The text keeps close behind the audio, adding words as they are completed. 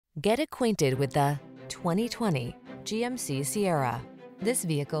Get acquainted with the 2020 GMC Sierra. This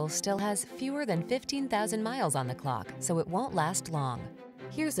vehicle still has fewer than 15,000 miles on the clock, so it won't last long.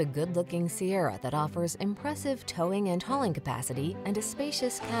 Here's a good-looking Sierra that offers impressive towing and hauling capacity and a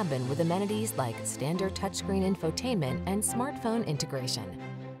spacious cabin with amenities like standard touchscreen infotainment and smartphone integration.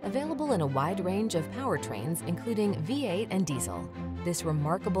 Available in a wide range of powertrains, including V8 and diesel, this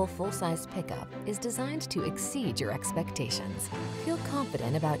remarkable full-size pickup is designed to exceed your expectations. Feel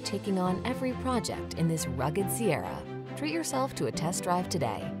confident about taking on every project in this rugged Sierra. Treat yourself to a test drive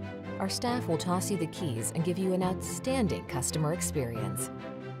today. Our staff will toss you the keys and give you an outstanding customer experience.